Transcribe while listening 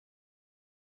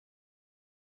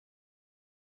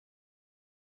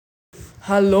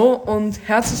Hallo und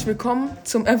herzlich willkommen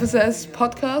zum FSS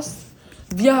Podcast.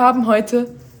 Wir haben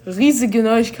heute riesige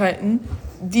Neuigkeiten,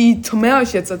 die Tomer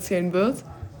euch jetzt erzählen wird.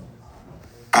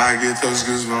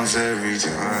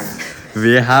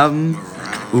 Wir haben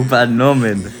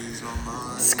übernommen.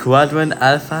 Squadron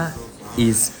Alpha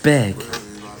is back.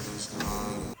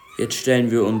 Jetzt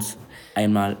stellen wir uns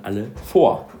einmal alle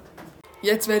vor.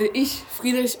 Jetzt werde ich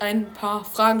Friedrich ein paar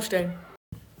Fragen stellen.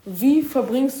 Wie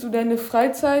verbringst du deine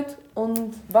Freizeit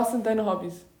und was sind deine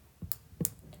Hobbys?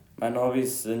 Meine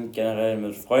Hobbys sind generell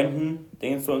mit Freunden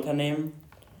Dinge zu unternehmen.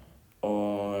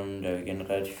 Und wir gehen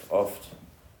relativ oft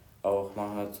auch,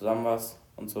 machen wir zusammen was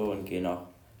und so und gehen auch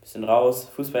ein bisschen raus,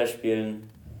 Fußball spielen.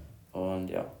 Und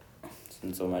ja, das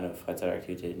sind so meine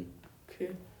Freizeitaktivitäten.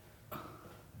 Okay.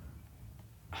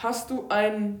 Hast du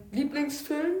einen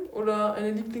Lieblingsfilm oder eine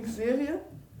Lieblingsserie?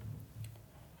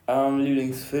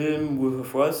 Lieblingsfilm Wolf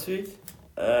of Wall Street.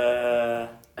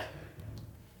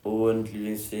 Und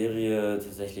Lieblingsserie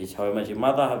tatsächlich How I Met Your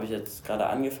Mother, habe ich jetzt gerade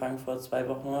angefangen vor 2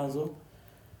 Wochen oder so.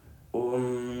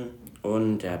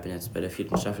 Und ja, bin jetzt bei der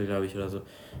 4. Staffel, glaube ich, oder so.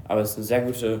 Aber es ist eine sehr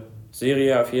gute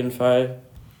Serie auf jeden Fall.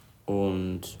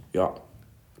 Und ja,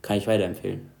 kann ich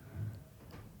weiterempfehlen.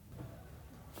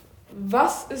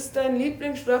 Was ist dein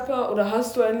Lieblingsrapper oder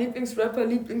hast du einen Lieblingsrapper,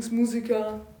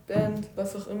 Lieblingsmusiker, Band,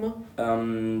 was auch immer?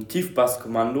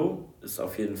 Tiefbasskommando ist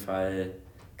auf jeden Fall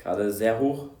gerade sehr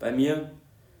hoch bei mir.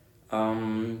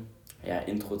 Ja,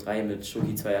 Intro 3 mit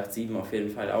Schuki 287 auf jeden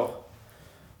Fall auch.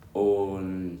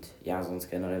 Und ja, sonst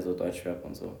generell so Deutschrap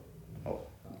und so auch.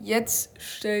 Jetzt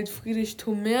stellt Friedrich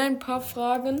Tomer ein paar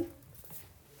Fragen.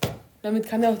 Damit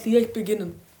kann er auch direkt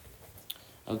beginnen.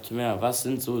 Also Tomer, was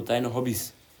sind so deine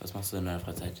Hobbys? Was machst du in deiner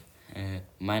Freizeit?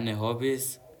 Meine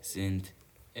Hobbys sind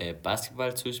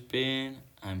Basketball zu spielen,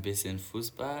 ein bisschen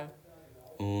Fußball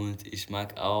und ich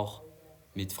mag auch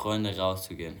mit Freunden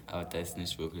rauszugehen, aber das ist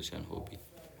nicht wirklich ein Hobby.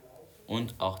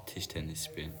 Und auch Tischtennis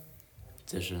spielen.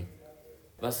 Sehr schön.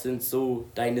 Was sind so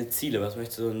deine Ziele? Was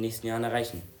möchtest du in den nächsten Jahren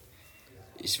erreichen?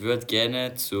 Ich würde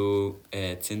gerne zur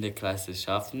 10. Klasse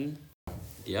schaffen.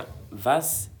 Ja.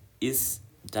 Was ist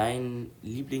dein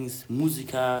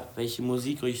Lieblingsmusiker? Welche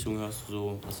Musikrichtung hörst du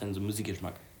so? Was ist denn so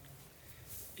Musikgeschmack?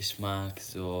 Ich mag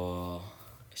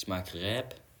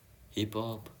Rap,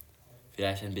 Hip-Hop,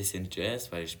 vielleicht ein bisschen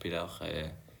Jazz, weil ich spiele auch,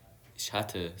 ich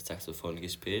hatte Saxophon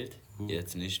gespielt,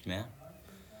 jetzt nicht mehr.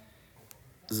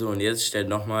 So, und jetzt stellt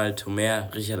nochmal Tomer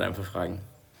Richard ein paar Fragen.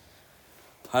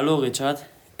 Hallo Richard,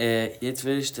 jetzt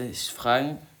will ich dich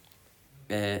fragen,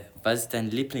 was ist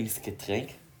dein Lieblingsgetränk?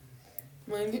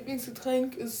 Mein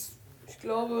Lieblingsgetränk ist, ich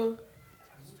glaube,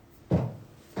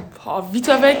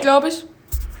 Vita-Welt, glaube ich.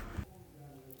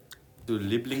 Du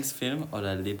Lieblingsfilm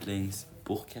oder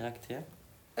Lieblingsbuchcharakter?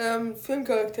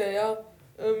 Filmcharakter, ja.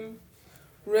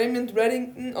 Raymond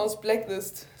Reddington aus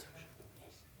Blacklist.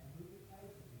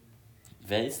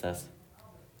 Wer ist das?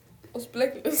 Aus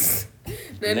Blacklist.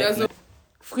 Nein, also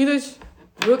Friedrich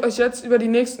wird euch jetzt über die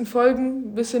nächsten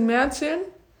Folgen ein bisschen mehr erzählen.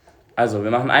 Also,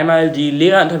 wir machen einmal die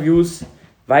Lehrerinterviews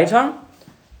weiter.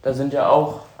 Da sind ja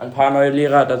auch ein paar neue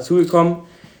Lehrer dazugekommen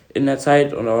in der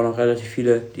Zeit und auch noch relativ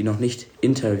viele, die noch nicht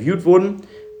interviewt wurden.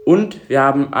 Und wir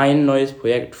haben ein neues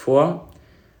Projekt vor.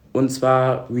 Und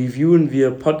zwar reviewen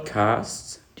wir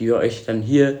Podcasts, die wir euch dann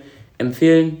hier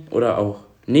empfehlen oder auch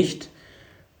nicht.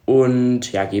 Und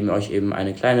ja, geben euch eben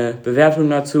eine kleine Bewertung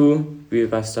dazu,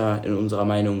 was da in unserer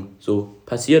Meinung so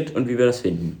passiert und wie wir das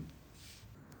finden.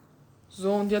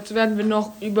 So, und jetzt werden wir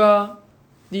noch über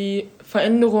die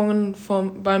Veränderungen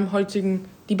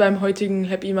die beim heutigen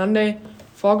Happy Monday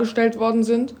vorgestellt worden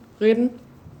sind, reden.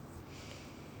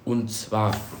 Und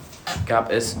zwar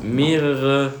gab es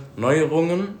mehrere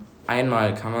Neuerungen.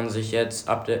 Einmal kann man sich jetzt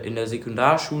in der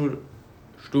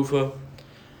Sekundarschulstufe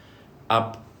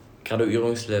ab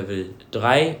Graduierungslevel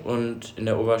 3 und in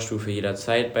der Oberstufe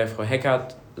jederzeit bei Frau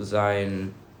Heckert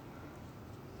sein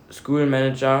School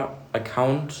Manager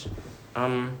Account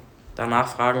danach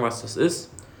fragen, was das ist,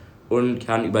 und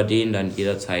kann über den dann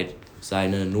jederzeit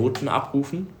seine Noten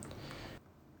abrufen.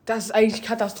 Das ist eigentlich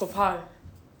katastrophal.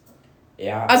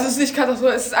 Ja. Also es ist nicht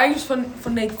katastrophal, es ist eigentlich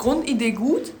von der Grundidee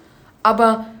gut,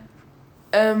 aber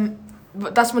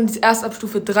dass man das erst ab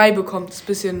Stufe 3 bekommt, ist ein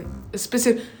bisschen,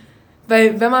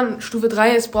 weil wenn man Stufe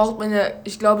 3 ist, braucht man ja,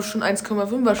 ich glaube, schon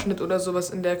 1,5er Schnitt oder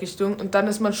sowas in der Richtung, und dann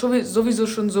ist man sowieso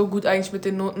schon so gut eigentlich mit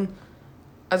den Noten.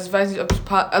 Also ich weiß nicht, ob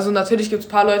also natürlich gibt es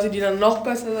ein paar Leute, die dann noch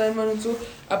besser sein wollen und so,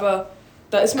 aber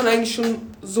da ist man eigentlich schon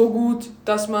so gut,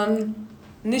 dass man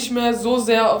nicht mehr so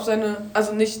sehr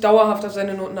nicht dauerhaft auf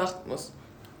seine Noten achten muss.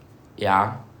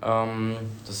 Ja,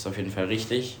 das ist auf jeden Fall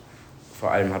richtig. Vor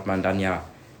allem hat man dann ja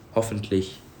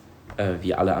hoffentlich,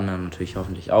 wie alle anderen natürlich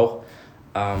hoffentlich auch,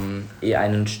 eher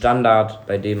einen Standard,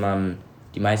 bei dem man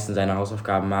die meisten seiner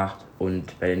Hausaufgaben macht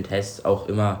und bei den Tests auch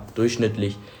immer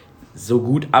durchschnittlich so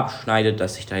gut abschneidet,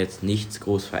 dass sich da jetzt nichts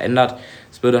groß verändert.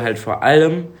 Es würde halt vor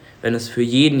allem, wenn es für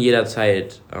jeden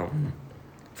jederzeit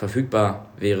verfügbar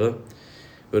wäre,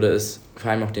 würde es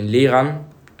vor allem auch den Lehrern,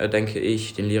 denke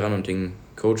ich, den Lehrern und den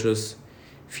Coaches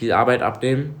viel Arbeit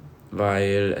abnehmen,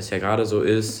 weil es ja gerade so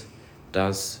ist,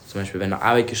 dass zum Beispiel, wenn eine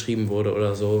Arbeit geschrieben wurde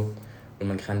oder so und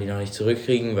man kann die noch nicht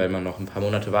zurückkriegen, weil man noch ein paar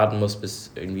Monate warten muss,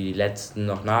 bis irgendwie die letzten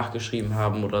noch nachgeschrieben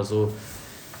haben oder so.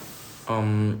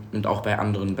 Und auch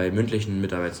bei mündlichen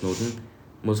Mitarbeitsnoten,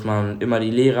 muss man immer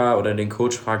die Lehrer oder den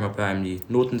Coach fragen, ob er einem die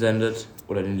Noten sendet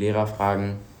oder den Lehrer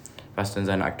fragen, was denn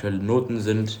seine aktuellen Noten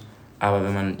sind. Aber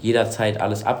wenn man jederzeit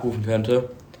alles abrufen könnte,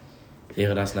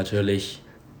 wäre das natürlich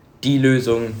die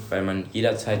Lösung, weil man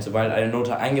jederzeit, sobald eine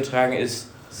Note eingetragen ist,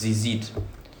 sie sieht.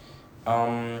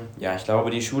 Ich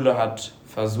glaube, die Schule hat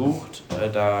versucht,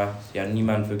 da ja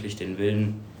niemand wirklich den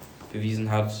Willen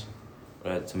bewiesen hat,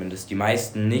 oder zumindest die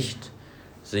meisten nicht,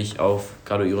 sich auf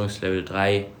Graduierungslevel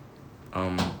 3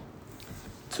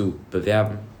 zu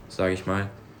bewerben, sage ich mal.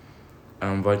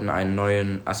 Wollten einen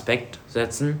neuen Aspekt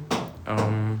setzen,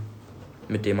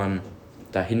 mit dem man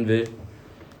dahin will.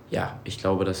 Ja, ich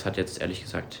glaube, das hat jetzt ehrlich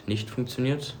gesagt nicht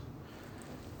funktioniert,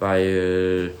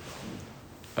 weil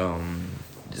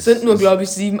es sind nur, glaube ich,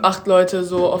 7, 8 Leute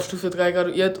so auf Stufe 3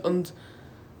 graduiert und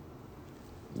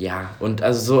ja, und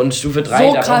also so in Stufe 3,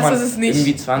 so da krass braucht man ist es nicht.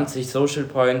 Irgendwie 20 Social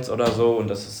Points oder so und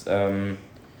das ist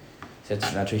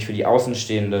jetzt natürlich für die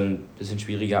Außenstehenden ein bisschen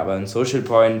schwieriger, aber ein Social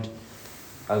Point,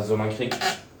 also man kriegt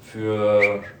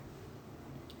für,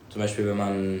 zum Beispiel wenn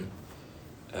man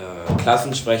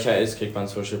Klassensprecher ist, kriegt man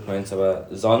Social Points, aber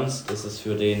sonst ist es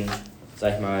für den,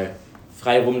 sag ich mal,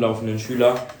 frei rumlaufenden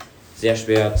Schüler sehr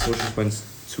schwer, Social Points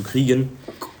zu kriegen,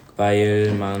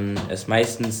 weil man es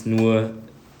meistens nur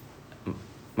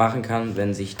machen kann,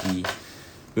 wenn sich die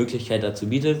Möglichkeit dazu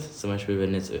bietet. Zum Beispiel,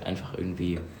 wenn jetzt einfach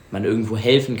irgendwie man irgendwo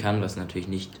helfen kann, was natürlich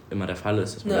nicht immer der Fall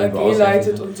ist. Dass man eine AG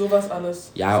leitet und sowas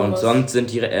alles. Ja, sowas. Und sonst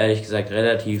sind die ehrlich gesagt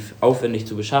relativ aufwendig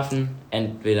zu beschaffen.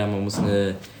 Entweder man muss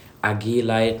eine AG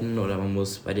leiten oder man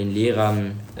muss bei den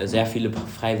Lehrern sehr viele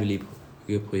freiwillige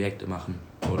Projekte machen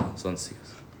oder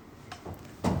sonstiges.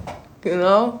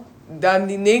 Genau. Dann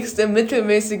die nächste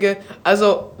mittelmäßige,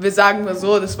 also wir sagen mal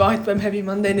so, das war halt beim Happy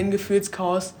Monday ein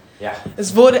Gefühlschaos. Ja.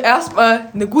 Es wurde erstmal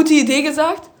eine gute Idee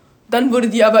gesagt, dann wurde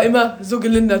die aber immer so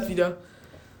gelindert wieder.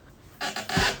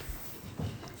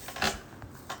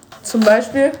 Zum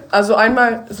Beispiel, also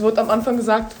einmal, es wurde am Anfang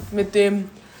gesagt mit dem,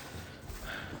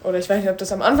 oder ich weiß nicht, ob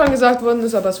das am Anfang gesagt worden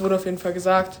ist, aber es wurde auf jeden Fall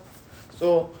gesagt,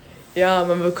 so, ja,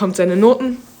 man bekommt seine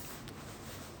Noten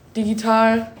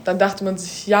digital, dann dachte man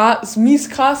sich, ja, ist mies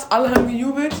krass, alle haben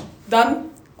gejubelt, dann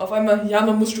auf einmal, ja,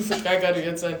 man muss Stufe 3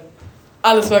 graduiert sein.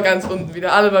 Alles war ganz unten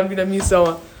wieder, alle waren wieder mies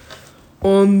sauer.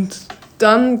 Und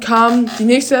dann kam die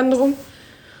nächste Änderung,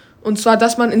 und zwar,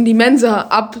 dass man in die Mensa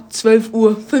ab 12:05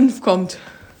 Uhr kommt.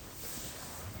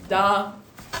 Da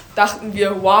dachten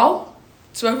wir, wow,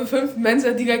 12:05 Uhr,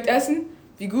 Mensa direkt essen,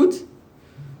 wie gut.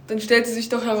 Dann stellte sich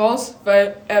doch heraus,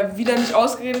 weil er wieder nicht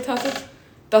ausgeredet hatte,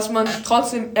 dass man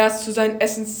trotzdem erst zu seinen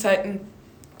Essenszeiten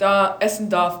da essen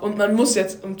darf. Und man muss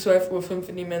jetzt um 12:05 Uhr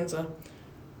in die Mensa.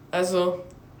 Also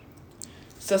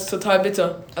ist das total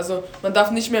bitter. Also man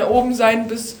darf nicht mehr oben sein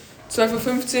bis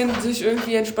 12:15 Uhr, sich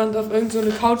irgendwie entspannt auf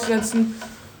irgendeine Couch setzen.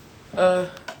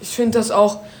 Ich finde das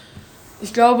auch,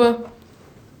 ich glaube,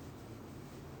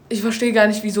 ich verstehe gar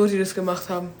nicht, wieso die das gemacht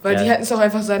haben. Weil die hätten es auch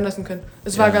einfach sein lassen können.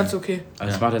 Es war ganz okay.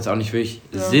 Also es macht jetzt auch nicht wirklich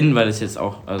Sinn, weil es jetzt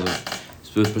auch, also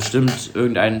es wird bestimmt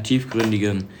irgendeinen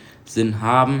tiefgründigen Sinn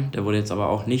haben. Der wurde jetzt aber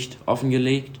auch nicht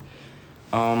offengelegt.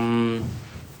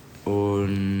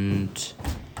 Und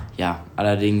ja,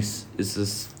 allerdings ist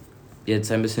es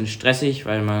jetzt ein bisschen stressig,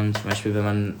 weil man zum Beispiel, wenn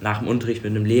man nach dem Unterricht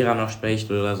mit einem Lehrer noch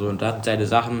spricht oder so und da seine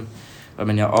Sachen, weil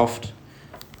man ja oft,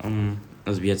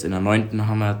 also wie jetzt in der 9.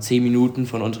 haben wir 10 Minuten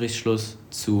von Unterrichtsschluss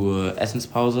zur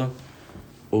Essenspause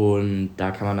und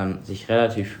da kann man dann sich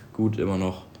relativ gut immer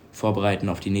noch vorbereiten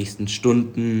auf die nächsten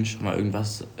Stunden, schon mal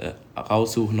irgendwas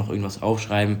raussuchen, noch irgendwas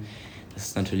aufschreiben. Das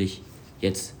ist natürlich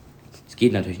jetzt, es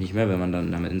geht natürlich nicht mehr, wenn man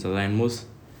dann damit sein muss.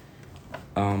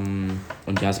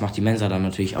 Und ja, es macht die Mensa dann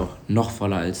natürlich auch noch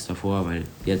voller als davor, weil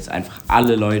jetzt einfach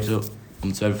alle Leute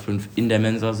um 12:05 Uhr in der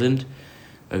Mensa sind,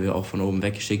 weil wir auch von oben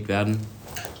weggeschickt werden.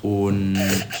 Und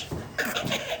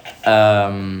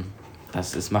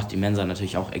macht die Mensa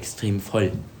natürlich auch extrem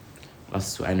voll,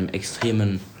 was zu einem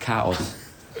extremen Chaos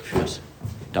führt,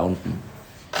 da unten.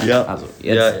 Ja. Also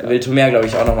jetzt will Tomer, glaube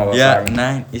ich, auch nochmal was sagen. Ja,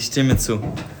 nein, ich stimme zu.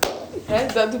 Hä?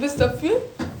 Du bist dafür?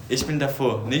 Ich bin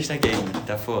davor, nicht dagegen,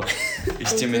 davor. Ich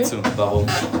stimme Okay. zu. Warum?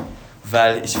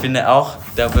 Weil ich finde auch,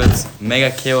 da wird mega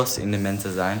Chaos in der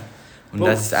Mente sein. Und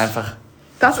das ist einfach...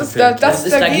 Das zu ist, viel. das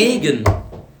ist dagegen.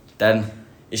 Dann,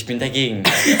 ich bin dagegen.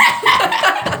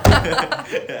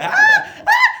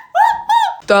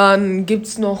 Dann gibt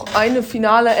es noch eine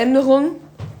finale Änderung.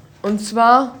 Und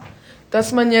zwar,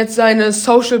 dass man jetzt seine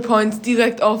Social Points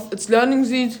direkt auf It's Learning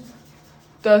sieht.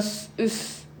 Das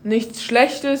ist nichts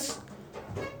Schlechtes,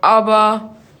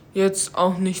 aber jetzt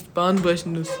auch nichts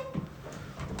Bahnbrechendes.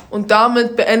 Und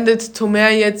damit beendet Tomer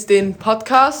jetzt den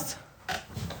Podcast.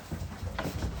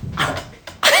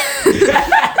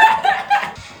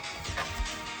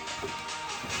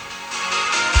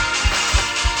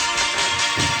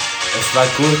 Es war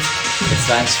gut, es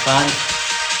war entspannt.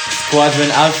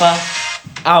 Squadron Alpha,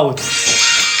 out!